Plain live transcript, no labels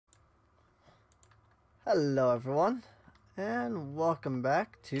Hello everyone, and welcome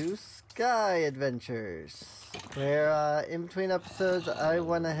back to Sky Adventures, where in between episodes I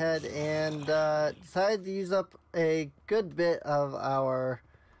went ahead and decided to use up a good bit of our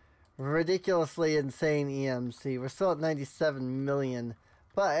ridiculously insane EMC. We're still at 97 million,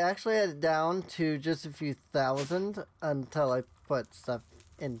 but I actually had it down to just a few thousand until I put stuff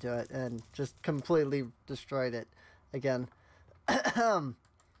into it and just completely destroyed it again.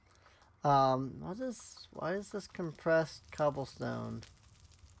 Why is this compressed cobblestone?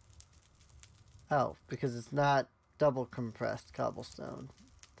 Oh, because it's not double compressed cobblestone.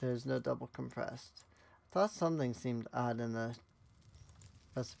 There's no double compressed. I thought something seemed odd in the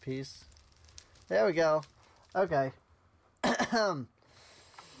recipes. There we go. Okay.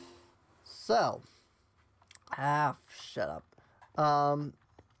 So. Shut up.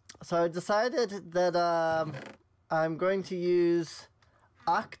 So I decided that, I'm going to use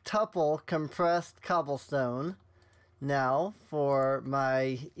octuple compressed cobblestone now for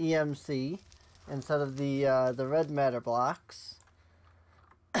my EMC instead of the red matter blocks.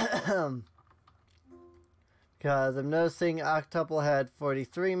 Because I'm noticing octuple had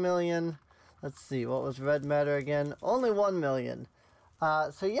 43 million. Let's see, what was red matter again? Only 1 million.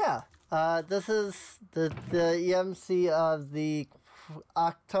 So yeah, this is the EMC of the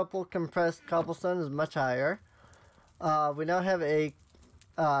octuple compressed cobblestone is much higher. We now have a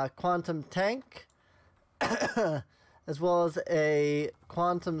quantum tank as well as a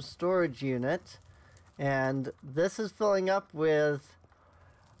quantum storage unit, and this is filling up with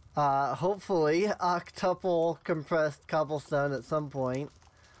hopefully octuple compressed cobblestone at some point.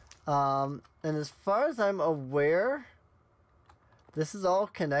 And as far as I'm aware, this is all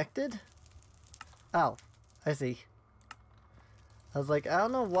connected. Oh, I see. I was like, I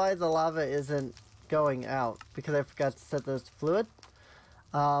don't know why the lava isn't going out, because I forgot to set those to fluid.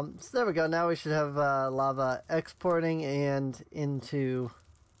 So there we go. Now we should have lava exporting and into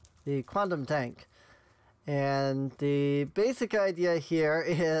the quantum tank. And the basic idea here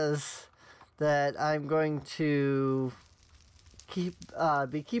is that I'm going to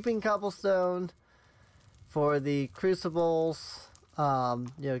be keeping cobblestone for the crucibles,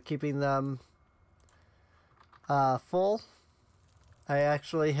 keeping them full. I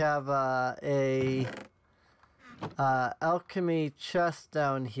actually have a alchemy chest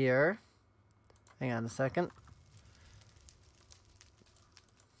down here. Hang on a second.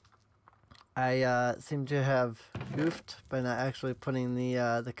 I seem to have goofed by not actually putting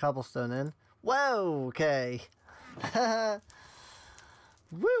the cobblestone in. Whoa! Okay.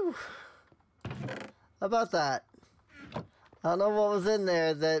 Woo! How about that? I don't know what was in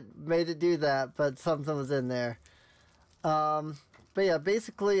there that made it do that, but something was in there. But yeah,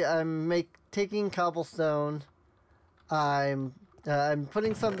 basically I'm taking cobblestone. I'm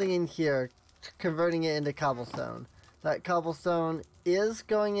putting something in here, converting it into cobblestone. That cobblestone is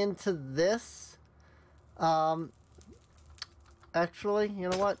going into this. Actually, you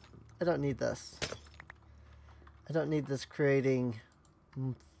know what? I don't need this. I don't need this creating,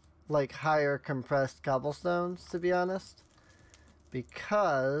 like, higher compressed cobblestones, to be honest.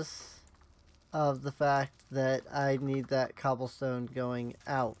 Because of the fact that I need that cobblestone going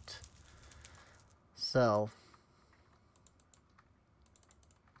out. So.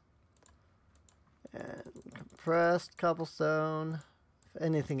 And compressed cobblestone. If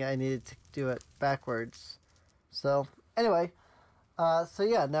anything, I needed to do it backwards. So, anyway. So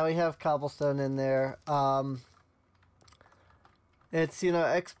yeah, now we have cobblestone in there. It's,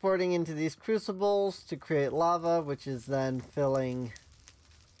 exporting into these crucibles to create lava, which is then filling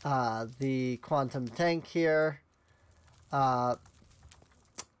the quantum tank here. I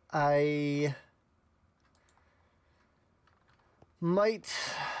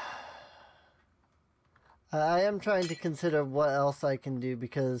am trying to consider what else I can do,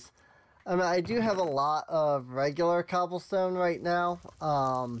 because I do have a lot of regular cobblestone right now.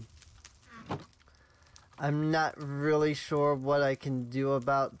 I'm not really sure what I can do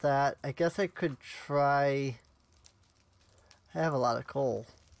about that. I guess I could try. I have a lot of coal.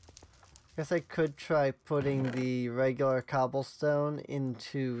 I guess I could try putting the regular cobblestone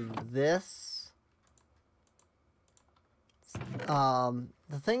into this.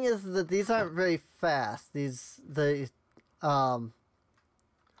 The thing is that these aren't very fast. These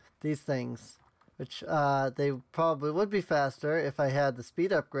things, which they probably would be faster if I had the speed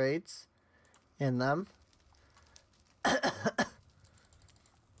upgrades in them.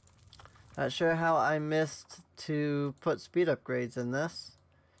 Not sure how I missed to put speed upgrades in this.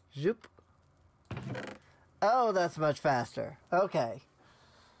 Zoop. Oh, that's much faster. Okay.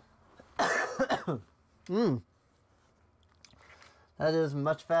 That is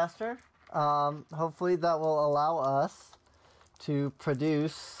much faster. Hopefully that will allow us to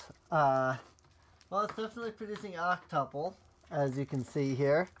produce, well, it's definitely producing octuple, as you can see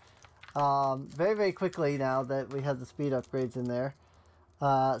here. Very, very quickly now that we have the speed upgrades in there.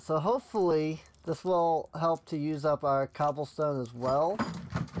 So hopefully this will help to use up our cobblestone as well.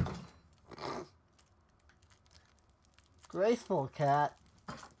 Graceful cat.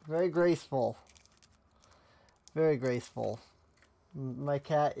 Very graceful. Very graceful. My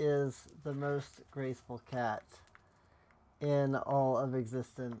cat is the most graceful cat in all of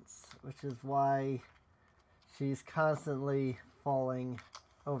existence, which is why she's constantly falling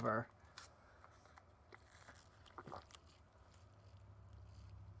over.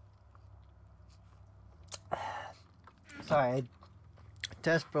 Sorry, I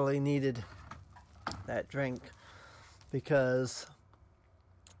desperately needed that drink because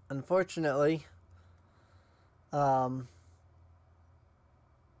unfortunately I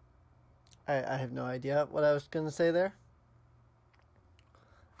have no idea what I was going to say there.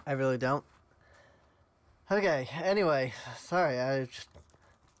 I really don't. Okay, anyway, sorry, I just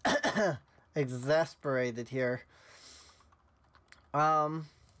exasperated here. I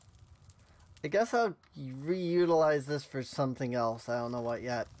guess I'll reutilize this for something else. I don't know what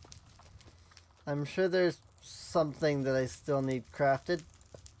yet. I'm sure there's something that I still need crafted,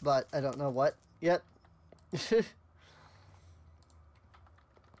 but I don't know what yet.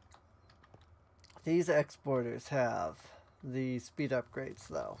 These exporters have the speed upgrades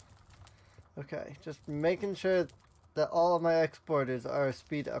though. Okay, just making sure that all of my exporters are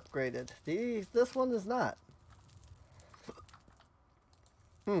speed upgraded. This one is not.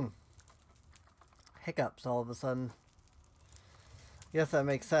 Hiccups all of a sudden. Yes, that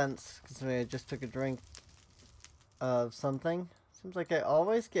makes sense, considering I just took a drink of something. Seems like I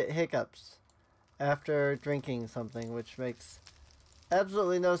always get hiccups after drinking something, which makes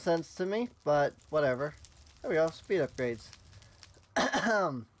absolutely no sense to me, but whatever. There we go, speed upgrades.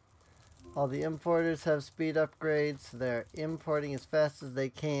 All the importers have speed upgrades. They're importing as fast as they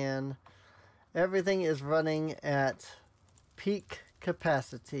can. Everything is running at peak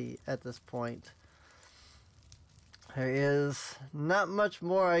capacity at this point. There is not much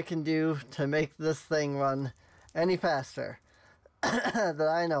more I can do to make this thing run any faster that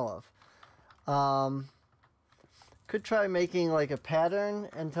I know of. Could try making like a pattern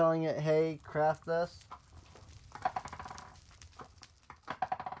and telling it, hey, craft this.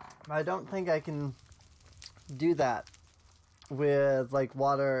 I don't think I can do that with like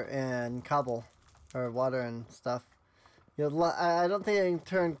water and cobble, or water and stuff. You know, I don't think I can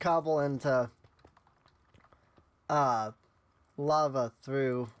turn cobble into lava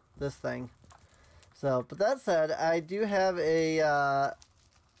through this thing. So, but that said, I do have a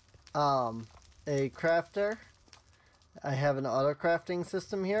crafter. I have an auto crafting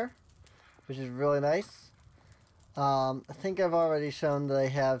system here, which is really nice. I think I've already shown that I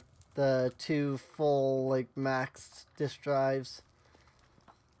have the 2 full, like, maxed disk drives.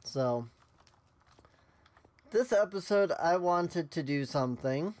 So, this episode I wanted to do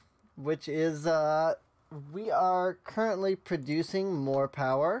something, which is, we are currently producing more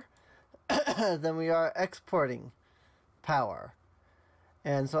power than we are exporting power.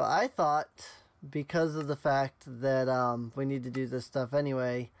 And so I thought, because of the fact that we need to do this stuff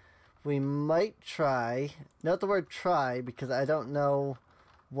anyway, we might try, note the word try, because I don't know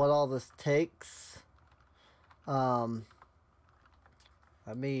what all this takes. Let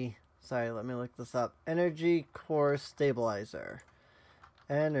me look this up. Energy core stabilizer.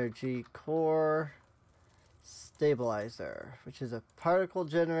 Energy core stabilizer, which is a particle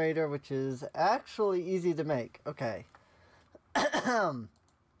generator, which is actually easy to make. Okay.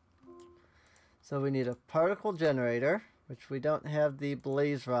 So we need a particle generator, which we don't have the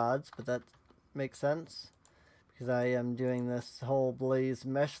blaze rods, but that makes sense because I am doing this whole blaze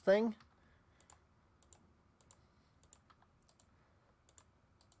mesh thing.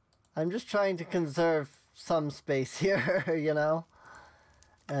 I'm just trying to conserve some space here, you know?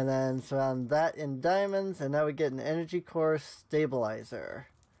 And then surround that in diamonds, and now we get an energy core stabilizer.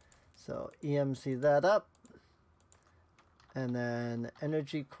 So EMC that up. And then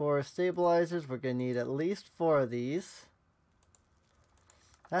energy core stabilizers, we're going to need at least 4 of these.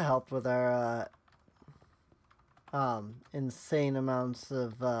 That helped with our insane amounts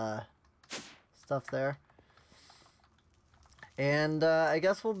of stuff there. And I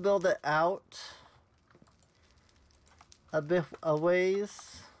guess we'll build it out a bit a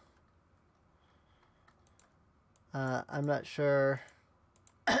ways. I'm not sure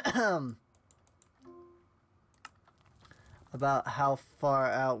about how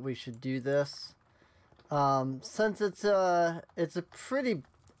far out we should do this. Since it's a pretty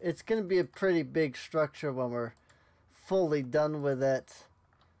it's going to be a pretty big structure when we're fully done with it.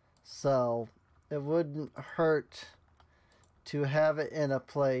 So it wouldn't hurt to have it in a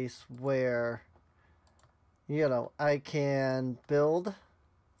place where, you know, I can build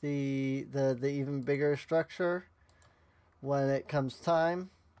the even bigger structure when it comes time.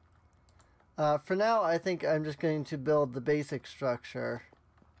 For now, I think I'm just going to build the basic structure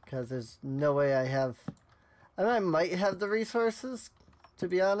because there's no way I have... I mean, I might have the resources, to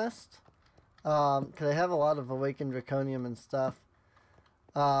be honest, because I have a lot of Awakened Draconium and stuff.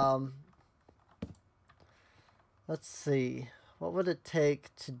 Let's see. What would it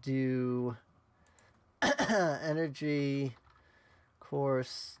take to do energy core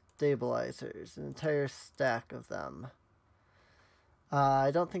stabilizers? An entire stack of them.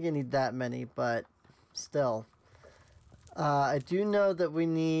 I don't think I need that many, but still. I do know that we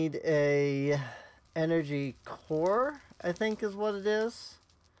need a energy core, I think is what it is.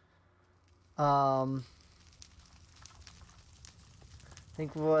 I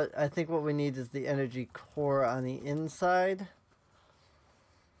think what we need is the energy core on the inside.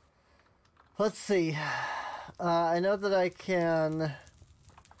 Let's see. I know that I can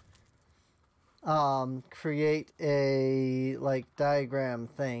create a like diagram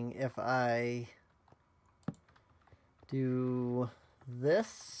thing if I do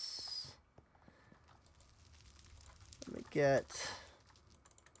this. Let me get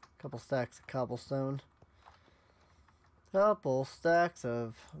a couple stacks of cobblestone. Couple stacks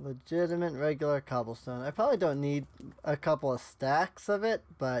of legitimate regular cobblestone. I probably don't need a couple of stacks of it,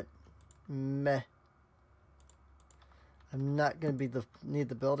 but meh. I'm not gonna need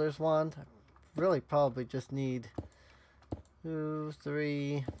the builder's wand. I really probably just need 2,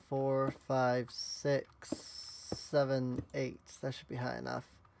 3, 4, 5, 6, 7, 8. That should be high enough.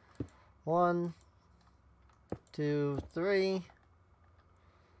 1, 2, 3.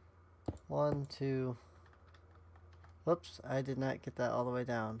 1, 2. Whoops, I did not get that all the way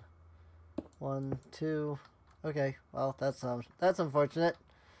down. 1, 2. Okay, well that's unfortunate.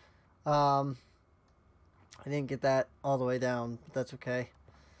 I didn't get that all the way down, but that's okay.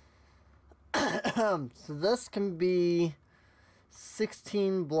 So this can be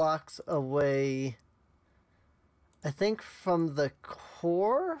 16 blocks away, I think, from the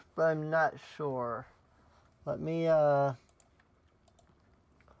core, but I'm not sure. Let me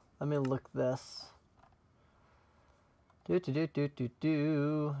look this.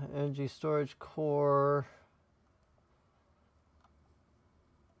 Energy storage core.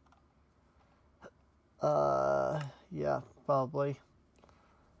 Yeah, probably.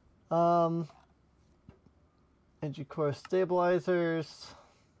 Energy core stabilizers.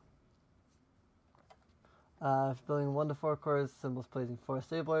 If you're building 1 to 4 cores, symbols placing 4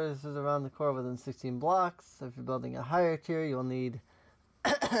 stabilizers around the core within 16 blocks. If you're building a higher tier, you'll need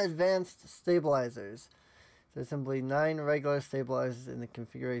advanced stabilizers. There's simply 9 regular stabilizers in the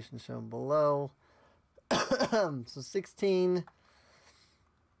configuration shown below. So 16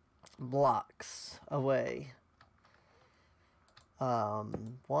 blocks away.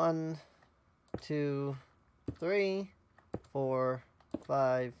 1, 2, 3, 4,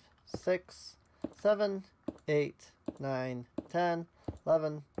 5, 6, 7, 8, 9, 10,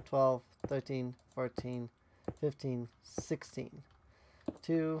 11, 12, 13, 14, 15, 16.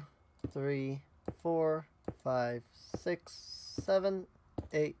 2, 3, 4, 5, 6, 7,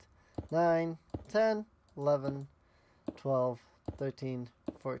 8, 9, 10, 11, 12, 13,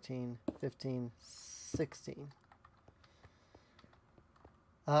 14, 15, 16.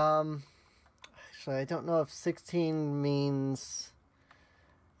 Actually, I don't know if 16 means...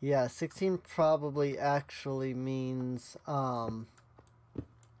 Yeah, 16 probably actually means,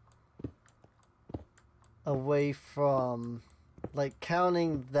 away from, like,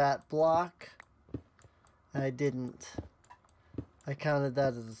 counting that block. I didn't. I counted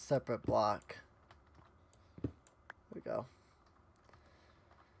that as a separate block. There we go.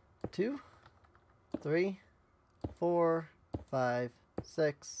 2, 3, 4, 5,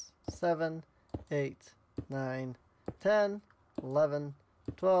 6, 7, 8, 9, 10, 11,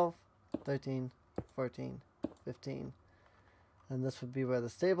 12, 13, 14, 15. And this would be where the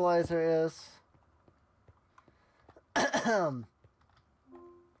stabilizer is.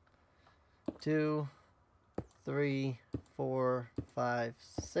 2, 3, 4, 5,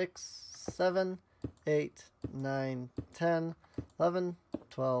 6, 7, 8, 9, 10, 11,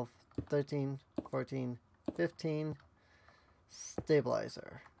 12, 13, 14, 15.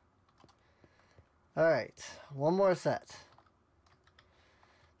 Stabilizer. Alright, one more set.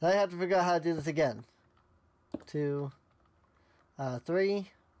 Now I have to figure out how to do this again. 2, 3,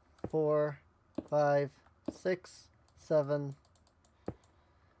 4, 5, 6, 7,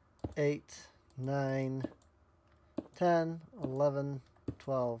 8, 9, 10, 11,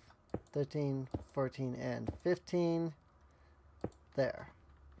 12, 13, 14, and 15. There.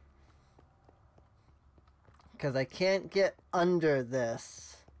 Because I can't get under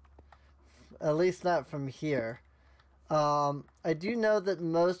this. At least not from here. I do know that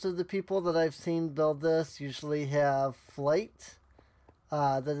most of the people that I've seen build this usually have flight.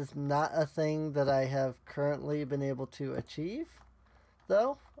 That is not a thing that I have currently been able to achieve,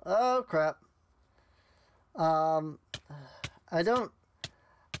 though. Oh, crap. I don't...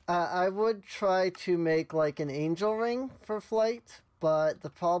 I would try to make like an angel ring for flight, but the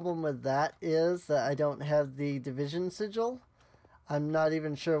problem with that is that I don't have the division sigil. I'm not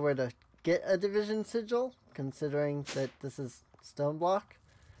even sure where to get a division sigil, considering that this is stone block.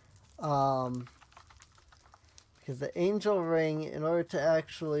 Because the angel ring, in order to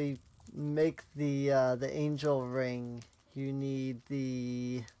actually make the angel ring, you need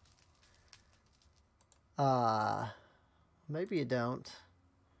the maybe you don't.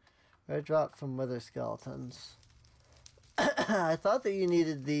 Red drop from wither skeletons. I thought that you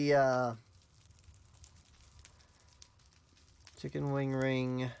needed the chicken wing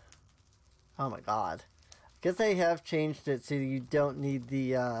ring. Oh my god. I guess they have changed it so you don't need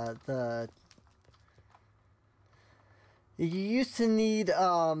the you used to need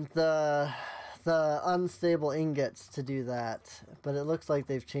the unstable ingots to do that, but it looks like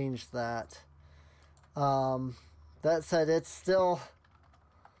they've changed that. That said, it's still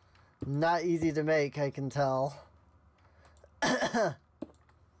not easy to make, I can tell. So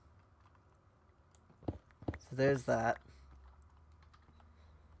there's that.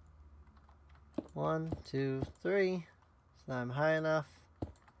 1, 2, 3. So I'm high enough.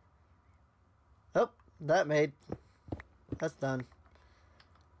 Oh, that made. That's done.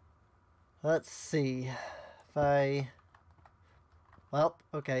 Let's see. If I... Well,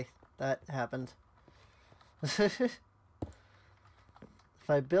 okay. That happened. If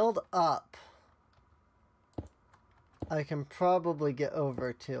I build up, I can probably get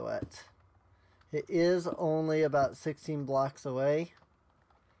over to it. It is only about 16 blocks away.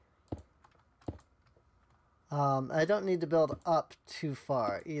 I don't need to build up too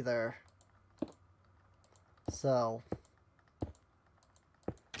far either. So,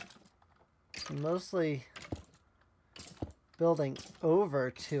 mostly building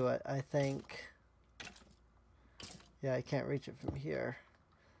over to it, I think. Yeah, I can't reach it from here.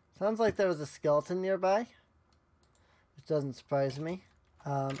 Sounds like there was a skeleton nearby, which doesn't surprise me.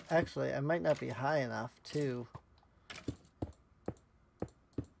 Actually, I might not be high enough to...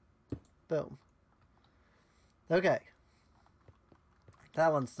 Boom. Okay.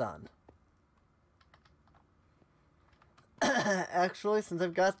 That one's done. Actually, since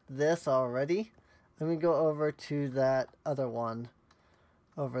I've got this already, let me go over to that other one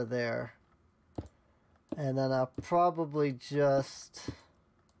over there. And then I'll probably just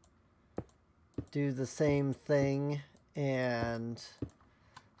do the same thing and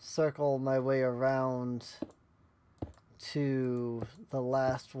circle my way around to the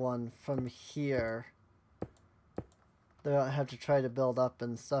last one from here. They don't have to try to build up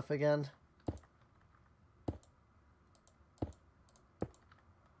and stuff again.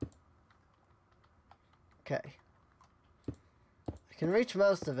 Okay. I can reach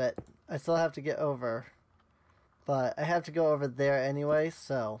most of it. I still have to get over. But I have to go over there anyway,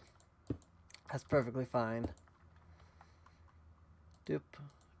 so that's perfectly fine. Doop.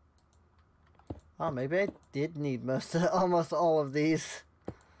 Oh, maybe I did need almost all of these.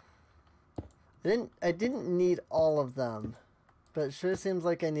 I didn't need all of them, but it sure seems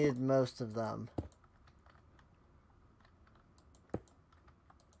like I needed most of them.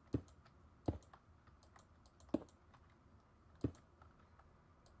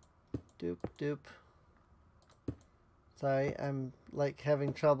 Doop, doop. Sorry, I'm like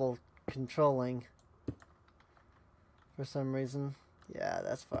having trouble controlling for some reason. Yeah,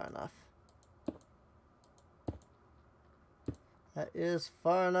 that's far enough. That is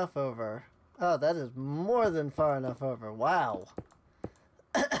far enough over. Oh, that is more than far enough over. Wow.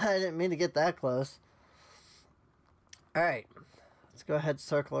 I didn't mean to get that close. Alright. Let's go ahead and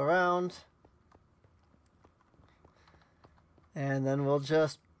circle around. And then we'll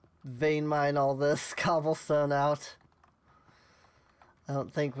just vein mine all this cobblestone out. I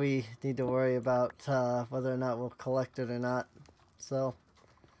don't think we need to worry about whether or not we'll collect it or not. So,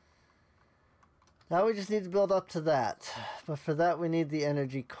 now we just need to build up to that. But for that we need the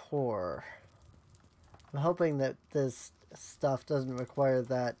energy core. I'm hoping that this stuff doesn't require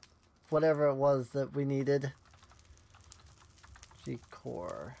that, whatever it was that we needed. G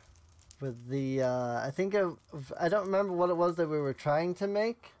core. With the, I don't remember what it was that we were trying to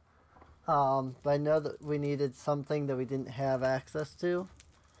make. But I know that we needed something that we didn't have access to.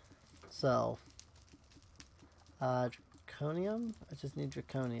 So, draconium? I just need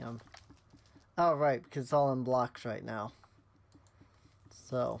draconium. Oh, right, because it's all in blocks right now.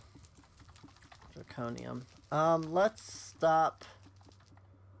 So, draconium. Let's stop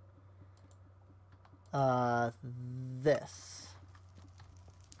this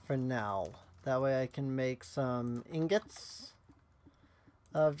for now. That way I can make some ingots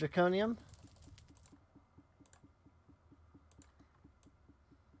of draconium.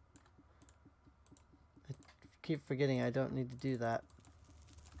 I keep forgetting I don't need to do that.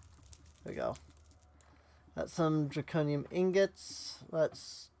 There we go. Got some draconium ingots.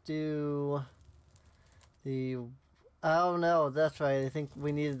 Let's do the... Oh no, that's right. I think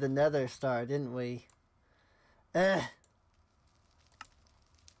we needed the nether star, didn't we? Eh.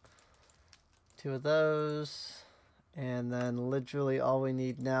 2 of those. And then literally all we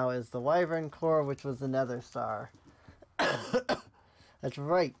need now is the wyvern core, which was the nether star. That's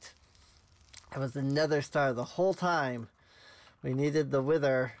right. It was the nether star the whole time. We needed the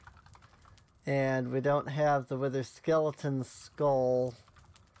wither. And we don't have the wither skeleton skull.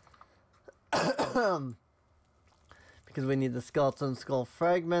 Because we need the skeleton skull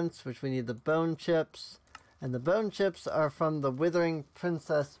fragments, which we need the bone chips. And the bone chips are from the withering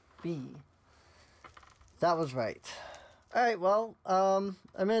princess bee. That was right. Alright, well, I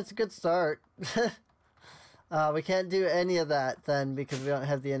mean, it's a good start. We can't do any of that then because we don't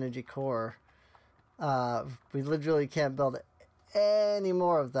have the energy core. We literally can't build any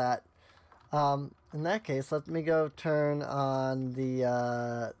more of that. In that case, let me go turn on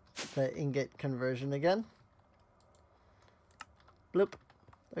the ingot conversion again. Bloop.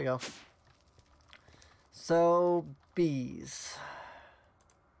 There you go. So, bees.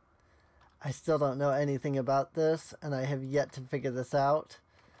 I still don't know anything about this, and I have yet to figure this out.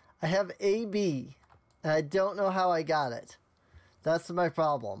 I have a bee, and I don't know how I got it. That's my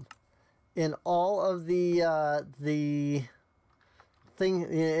problem. In all of in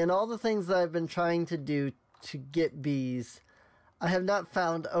all the things that I've been trying to do to get bees, I have not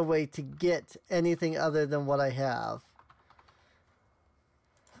found a way to get anything other than what I have.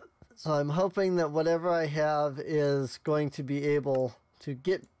 So I'm hoping that whatever I have is going to be able to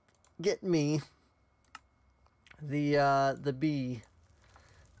get me the bee.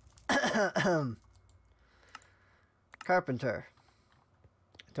 Carpenter.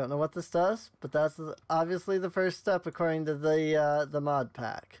 I don't know what this does, but that's obviously the first step according to the mod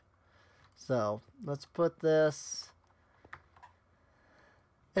pack. So let's put this.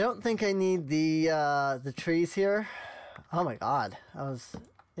 I don't think I need the trees here. Oh my god, that was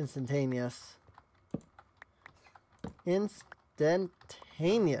instantaneous.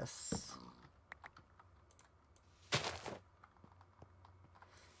 Instantaneous.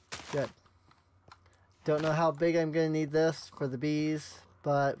 Good. Don't know how big I'm going to need this for the bees,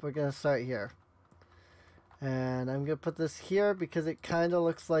 but we're going to start here. And I'm going to put this here because it kind of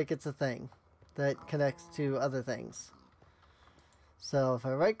looks like it's a thing that connects to other things. So if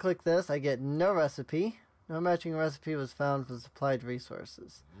I right click this, I get no recipe. No matching recipe was found for supplied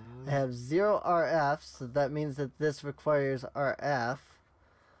resources. I have 0 RF, so that means that this requires RF.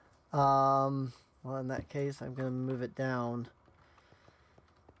 Well, in that case, I'm going to move it down.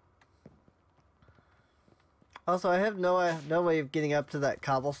 Also, I have no way of getting up to that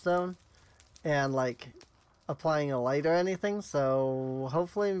cobblestone and, like, applying a light or anything, so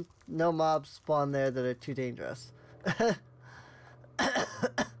hopefully no mobs spawn there that are too dangerous.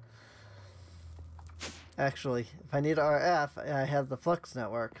 Actually, if I need RF, I have the flux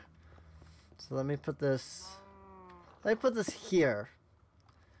network. So let me put this here.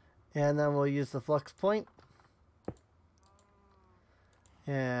 And then we'll use the flux point.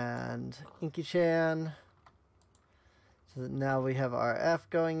 And Inky-chan. So that now we have RF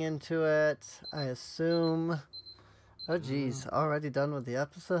going into it. I assume... Oh geez, already done with the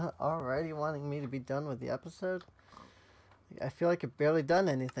episode? Already wanting me to be done with the episode? I feel like I've barely done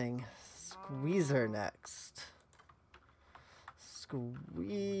anything. Squeezer next. Squeezer.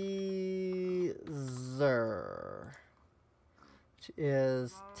 Which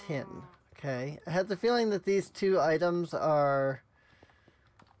is tin. Okay. I had the feeling that these two items are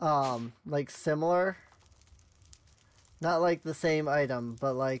like similar. Not like the same item,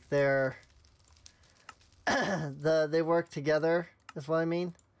 but like they're they work together is what I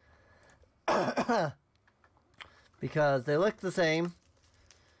mean. Because they look the same.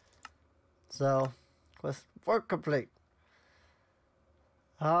 So, quest work complete.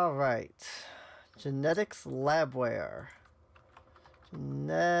 Alright. Genetics labware.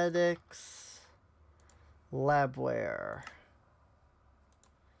 Genetics labware.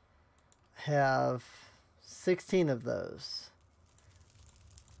 have 16 of those.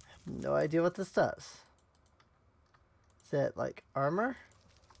 No idea what this does. Is it like armor?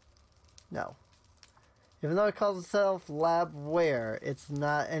 No. Even though it calls itself labware, it's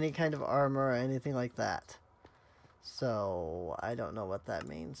not any kind of armor or anything like that. So, I don't know what that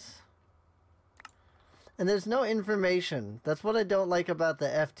means. And there's no information. That's what I don't like about the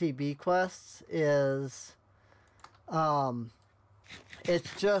FTB quests is...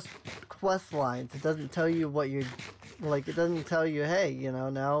 it's just quest lines. It doesn't tell you what you're... Like, it doesn't tell you, hey, you know,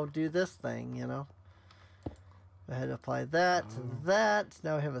 now do this thing, you know. Go ahead and apply that to that.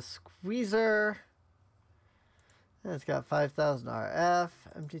 Now we have a squeezer. And it's got 5,000 RF.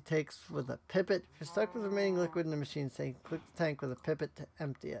 Empty tanks with a pipet. If you're stuck with remaining liquid in the machine tank, click the tank with a pipet to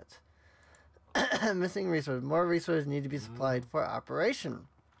empty it. Missing resources. More resources need to be supplied for operation.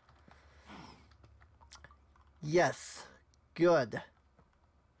 Yes. Good.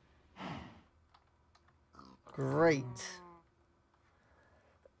 Great.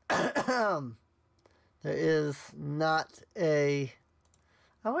 There is not a...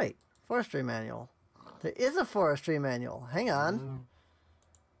 Oh, wait. Forestry manual. There is a forestry manual. Hang on.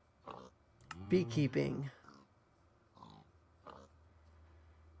 Beekeeping.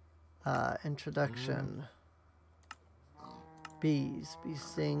 Introduction. Bees. Bees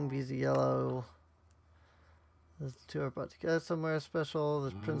sting. Bees are yellow. Those two are brought together somewhere special. The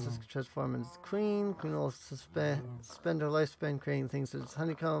princess can transform into the queen. Queen will spend her lifespan creating things such as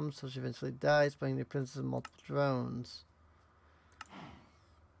honeycombs, so she eventually dies, bringing the princess in multiple drones.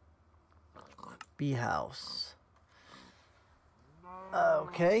 Bee house.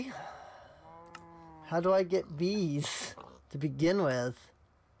 Okay. How do I get bees to begin with?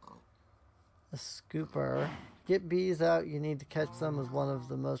 A scooper. Get bees out, you need to catch them as one of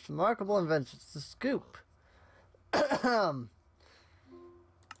the most remarkable inventions. The scoop.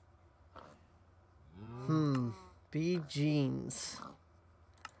 Bee jeans.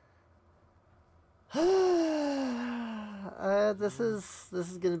 This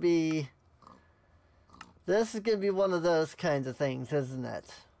is gonna be one of those kinds of things, isn't it?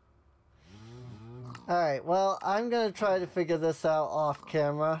 Alright, well, I'm gonna try to figure this out off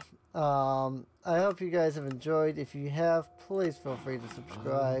camera. I hope you guys have enjoyed. If you have, please feel free to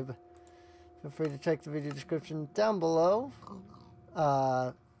subscribe. Feel free to check the video description down below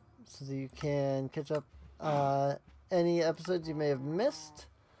so that you can catch up any episodes you may have missed.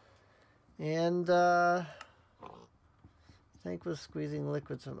 And tank was squeezing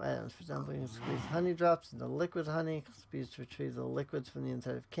liquids from items. For example, you can squeeze honey drops into liquid honey. Speeds to retrieve the liquids from the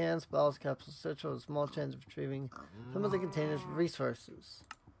inside of cans, bottles, capsules, etc. with a small chance of retrieving some of the container's resources.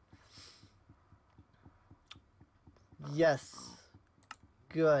 Yes.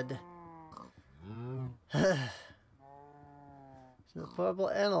 Good. The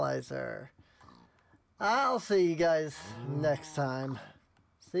portable analyzer. I'll see you guys next time.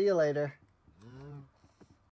 See you later.